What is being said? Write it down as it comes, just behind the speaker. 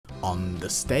on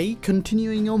this day,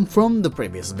 continuing on from the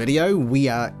previous video, we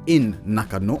are in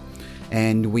Nakano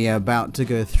and we are about to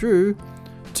go through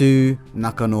to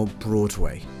Nakano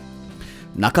Broadway.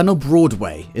 Nakano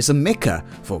Broadway is a mecca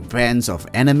for fans of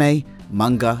anime,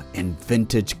 manga and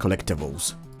vintage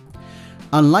collectibles.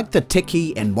 Unlike the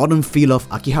techie and modern feel of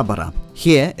Akihabara,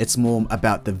 here it's more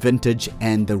about the vintage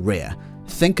and the rare.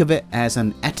 Think of it as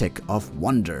an attic of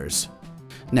wonders.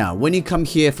 Now, when you come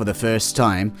here for the first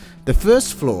time, the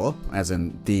first floor, as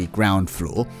in the ground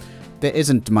floor, there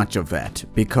isn't much of that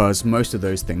because most of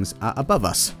those things are above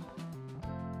us.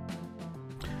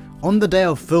 On the day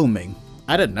of filming,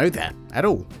 I didn't know that at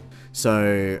all.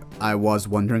 So I was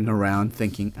wandering around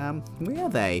thinking, where are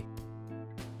they?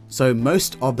 So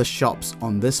most of the shops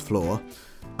on this floor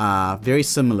are very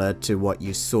similar to what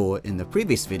you saw in the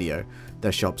previous video,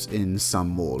 the shops in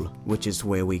Sunmall, which is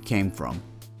where we came from.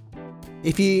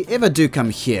 If you ever do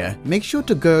come here, make sure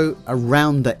to go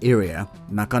around the area,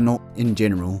 Nakano in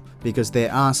general, because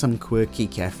there are some quirky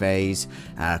cafes,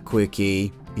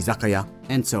 quirky izakaya,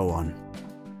 and so on.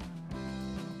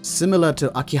 Similar to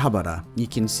Akihabara, you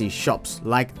can see shops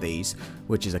like these,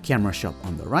 which is a camera shop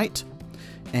on the right,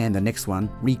 and the next one,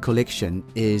 Recollection,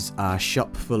 is a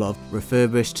shop full of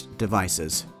refurbished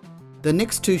devices. The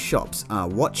next two shops are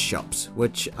watch shops,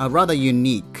 which are rather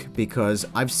unique because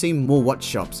I've seen more watch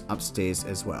shops upstairs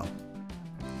as well.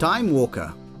 Time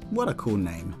Walker, what a cool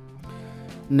name.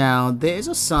 Now there's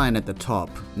a sign at the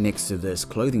top next to this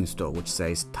clothing store which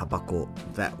says Tabako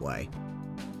that way.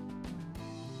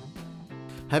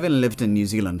 Having lived in New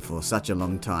Zealand for such a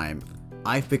long time,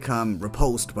 I've become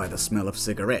repulsed by the smell of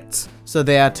cigarettes, so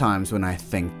there are times when I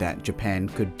think that Japan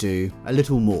could do a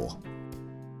little more.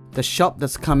 The shop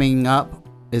that's coming up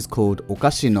is called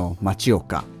Okashi no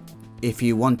Machioka. If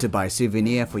you want to buy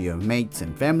souvenir for your mates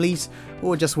and families,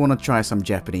 or just want to try some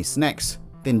Japanese snacks,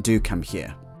 then do come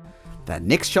here. The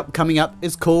next shop coming up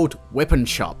is called Weapon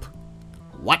Shop.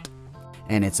 What?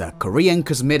 And it's a Korean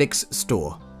cosmetics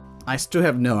store. I still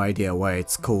have no idea why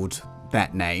it's called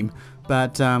that name,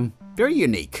 but very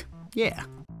unique, yeah.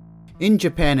 In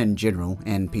Japan in general,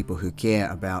 and people who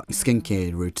care about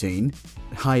skincare routine,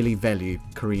 highly value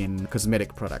Korean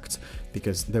cosmetic products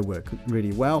because they work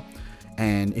really well.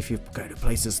 And if you go to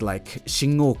places like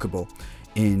Shingokubo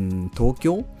in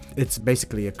Tokyo, it's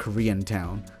basically a Korean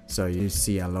town, so you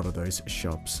see a lot of those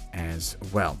shops as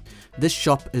well. This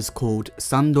shop is called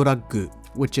Sandoragu,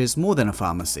 which is more than a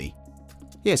pharmacy.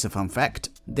 Here's a fun fact,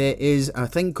 there is a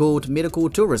thing called medical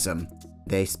tourism.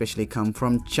 They especially come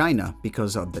from China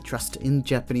because of the trust in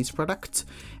Japanese products,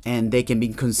 and they can be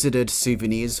considered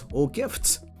souvenirs or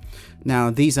gifts. Now,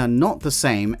 these are not the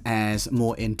same as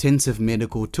more intensive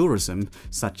medical tourism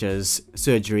such as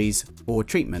surgeries or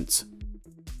treatments.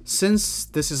 Since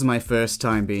this is my first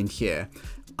time being here,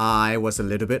 I was a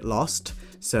little bit lost,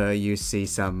 so you see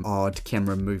some odd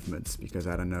camera movements because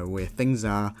I don't know where things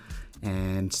are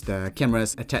and the camera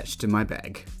is attached to my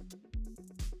bag.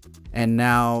 And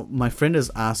now my friend is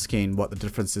asking what the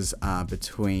differences are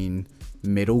between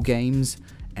medal games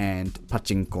and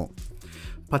pachinko.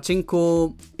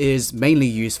 Pachinko is mainly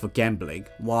used for gambling,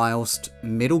 whilst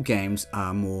medal games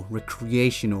are more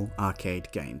recreational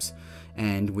arcade games,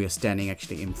 and we are standing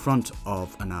actually in front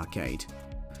of an arcade.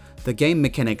 The game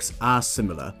mechanics are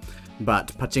similar, but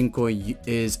pachinko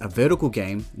is a vertical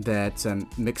game that's a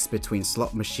mix between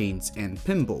slot machines and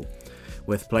pinball,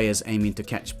 with players aiming to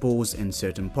catch balls in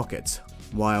certain pockets,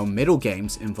 while medal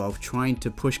games involve trying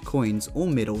to push coins or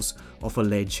medals off a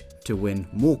ledge to win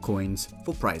more coins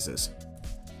for prizes.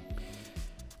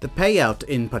 The payout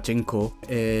in pachinko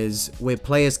is where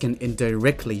players can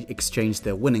indirectly exchange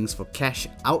their winnings for cash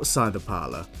outside the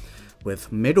parlor.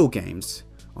 With medal games,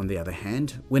 on the other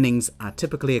hand, winnings are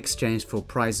typically exchanged for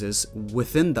prizes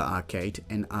within the arcade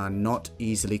and are not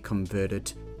easily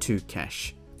converted to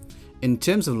cash. In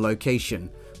terms of location,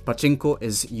 pachinko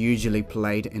is usually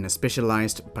played in a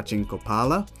specialized pachinko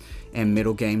parlor, and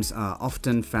medal games are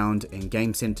often found in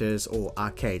game centers or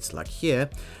arcades like here,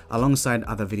 alongside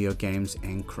other video games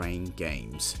and crane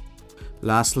games.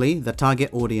 Lastly, the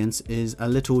target audience is a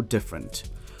little different.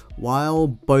 While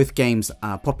both games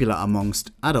are popular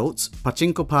amongst adults,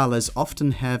 pachinko parlors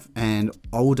often have an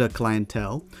older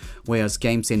clientele, whereas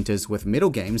game centers with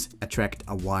medal games attract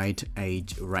a wide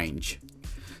age range.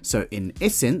 So in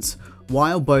essence,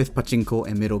 while both pachinko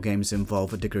and medal games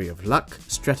involve a degree of luck,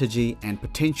 strategy and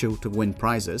potential to win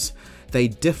prizes, they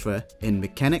differ in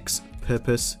mechanics,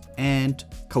 purpose and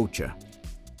culture.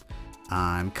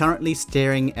 I'm currently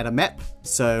staring at a map,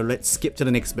 so let's skip to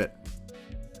the next bit.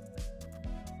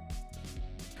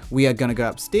 We are gonna go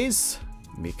upstairs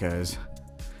because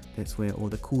that's where all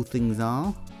the cool things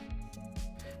are.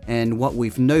 And what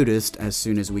we've noticed as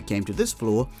soon as we came to this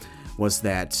floor was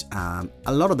that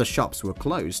a lot of the shops were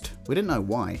closed. We didn't know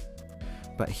why.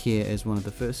 But here is one of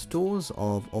the first stores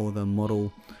of all the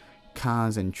model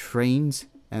cars and trains.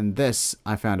 And this,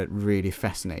 I found it really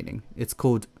fascinating. It's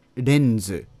called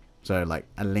renzu, so like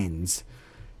a lens.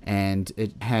 And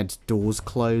it had doors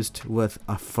closed with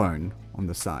a phone on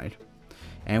the side.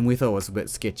 And we thought it was a bit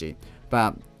sketchy.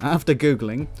 But after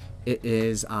Googling, it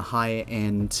is a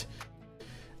high-end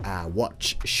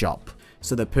watch shop.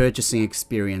 So the purchasing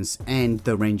experience and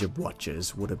the range of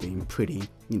watches would have been pretty,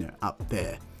 up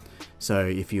there. So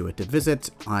if you were to visit,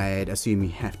 I'd assume you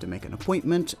have to make an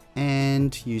appointment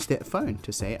and use that phone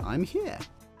to say, I'm here.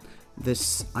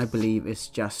 This, I believe, is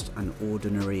just an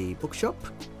ordinary bookshop.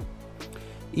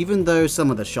 Even though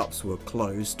some of the shops were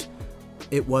closed,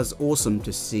 it was awesome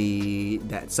to see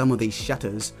that some of these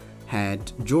shutters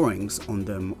had drawings on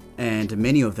them, and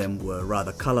many of them were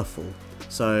rather colourful,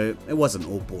 so it wasn't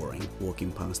all boring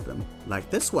walking past them, like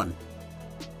this one.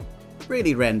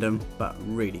 Really random, but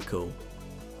really cool.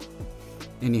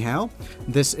 Anyhow,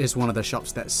 this is one of the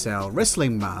shops that sell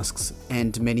wrestling masks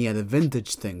and many other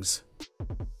vintage things.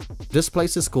 This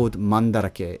place is called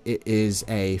Mandarake. It is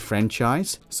a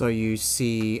franchise, so you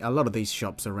see a lot of these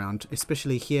shops around,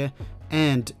 especially here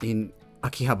and in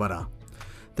Akihabara.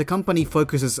 The company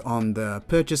focuses on the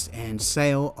purchase and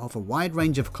sale of a wide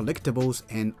range of collectibles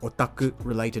and otaku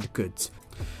related goods,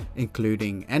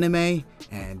 including anime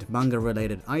and manga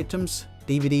related items,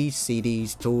 DVDs,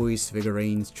 CDs, toys,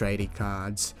 figurines, trading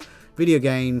cards, video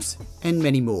games, and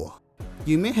many more.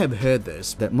 You may have heard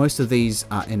this, that most of these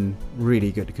are in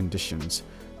really good conditions,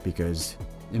 because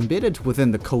embedded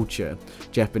within the culture,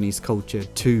 Japanese culture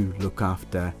to look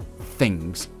after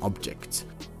things, objects.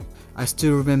 I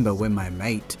still remember when my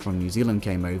mate from New Zealand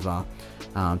came over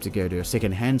to go to a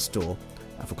second-hand store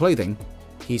for clothing.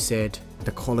 He said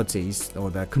the qualities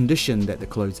or the condition that the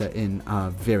clothes are in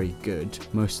are very good.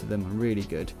 Most of them are really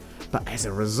good. But as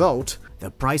a result,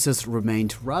 the prices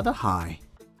remained rather high.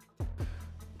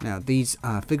 Now these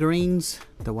are figurines.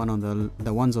 The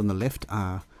ones on the left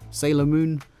are Sailor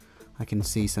Moon. I can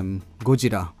see some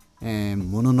Gojira and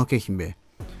Mononoke Hime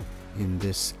in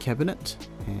this cabinet,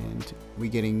 and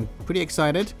we're getting pretty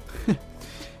excited.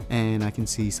 And I can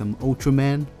see some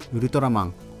Ultraman,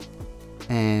 Ultraman,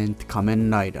 and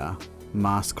Kamen Rider,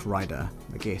 Mask Rider,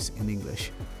 I guess in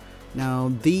English.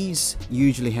 Now these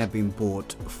usually have been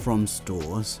bought from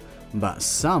stores, but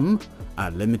some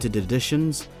are limited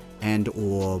editions and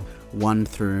or won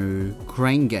through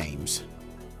crane games.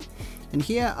 And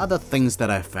here are other things that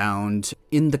I found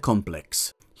in the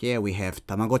complex. Here we have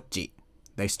Tamagotchi.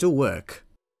 They still work.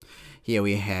 Here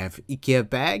we have IKEA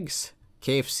bags,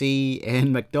 KFC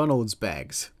and McDonald's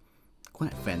bags.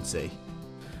 Quite fancy.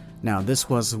 Now this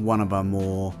was one of our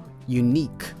more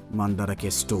unique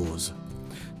Mandarake stores.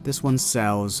 This one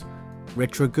sells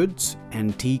retro goods,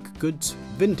 antique goods,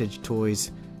 vintage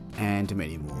toys, and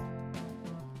many more.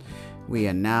 We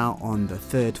are now on the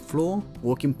 3rd floor,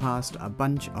 walking past a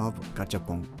bunch of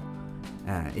gachapon.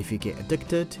 If you get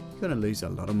addicted, you're gonna lose a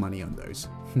lot of money on those.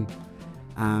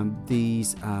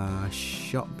 These are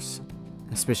shops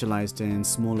specialized in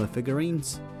smaller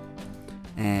figurines,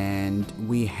 and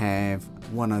we have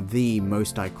one of the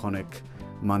most iconic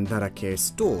Mandarake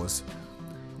stores.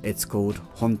 It's called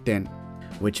Honten,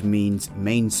 which means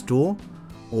main store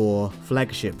or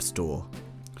flagship store.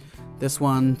 This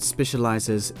one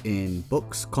specializes in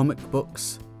books, comic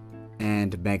books,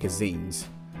 and magazines.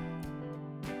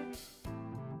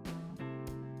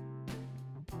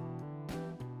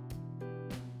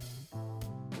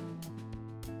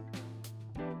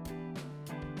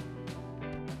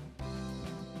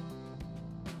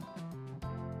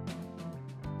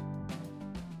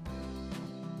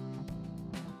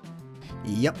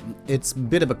 Yep, it's a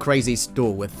bit of a crazy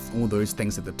store with all those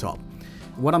things at the top.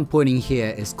 What I'm pointing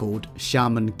here is called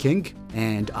Shaman King,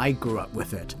 and I grew up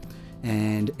with it.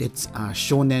 And it's a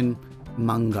shonen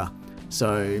manga,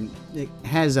 so it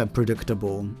has a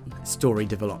predictable story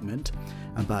development,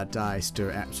 but I still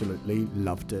absolutely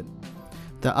loved it.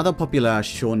 The other popular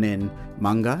shonen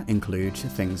manga include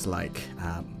things like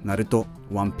Naruto,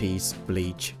 One Piece,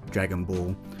 Bleach, Dragon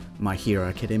Ball, My Hero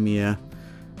Academia,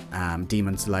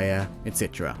 Demon Slayer,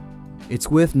 etc. It's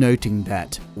worth noting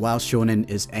that while shonen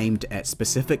is aimed at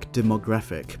specific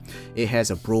demographic, it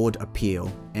has a broad appeal,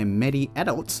 and many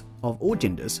adults of all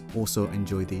genders also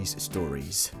enjoy these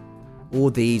stories. All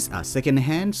these are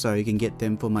second-hand, so you can get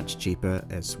them for much cheaper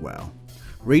as well.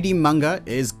 Reading manga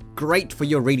is great for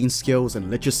your reading skills and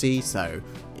literacy, so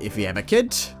if you have a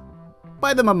kid,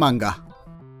 buy them a manga.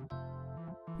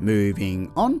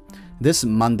 Moving on, This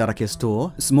mandarake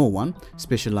store, small one,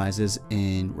 specializes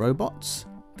in robots,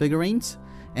 figurines,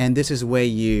 and this is where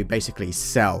you basically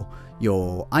sell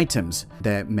your items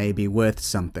that may be worth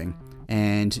something.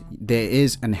 And there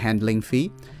is an handling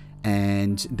fee,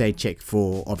 and they check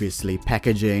for obviously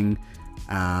packaging,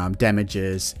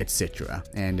 damages, etc.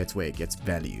 And that's where it gets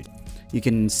valued. You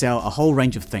can sell a whole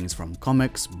range of things from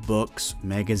comics, books,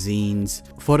 magazines,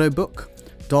 photo book,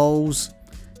 dolls,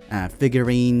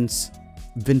 figurines,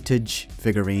 vintage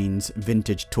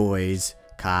toys,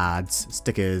 cards,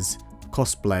 stickers,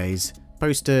 cosplays,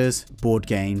 posters, board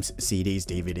games, CDs,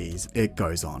 DVDs, it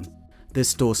goes on. This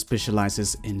store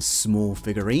specializes in small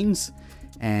figurines,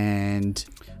 and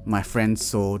my friend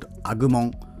saw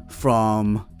Agumon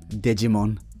from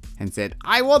Digimon and said,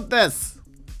 "I want this!"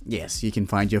 Yes, you can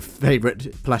find your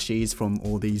favorite plushies from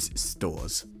all these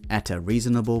stores at a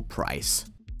reasonable price.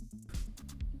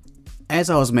 As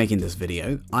I was making this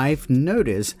video, I've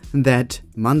noticed that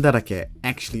Mandarake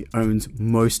actually owns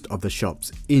most of the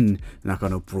shops in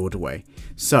Nakano Broadway.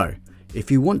 So,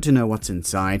 if you want to know what's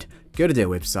inside, go to their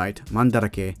website,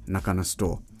 Mandarake Nakano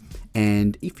Store.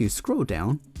 And if you scroll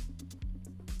down,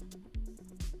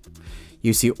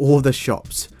 you see all the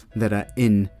shops that are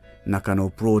in Nakano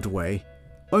Broadway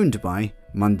owned by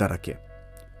Mandarake.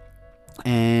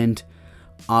 And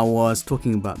I was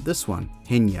talking about this one,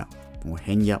 Henya, or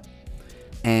Henya.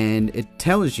 And it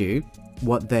tells you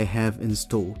what they have in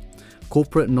store: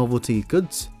 corporate novelty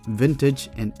goods,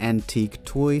 vintage and antique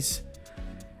toys,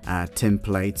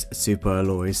 templates, super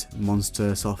alloys,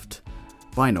 monster soft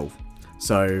vinyl.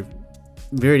 So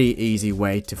very easy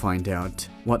way to find out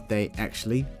what they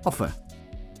actually offer.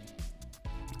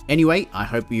 Anyway, I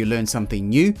hope you learned something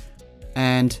new,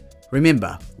 and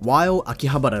remember, while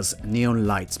Akihabara's neon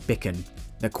lights beckon,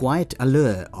 the quiet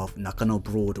allure of Nakano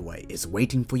Broadway is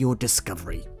waiting for your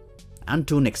discovery.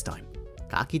 Until next time,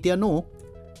 ka kite no.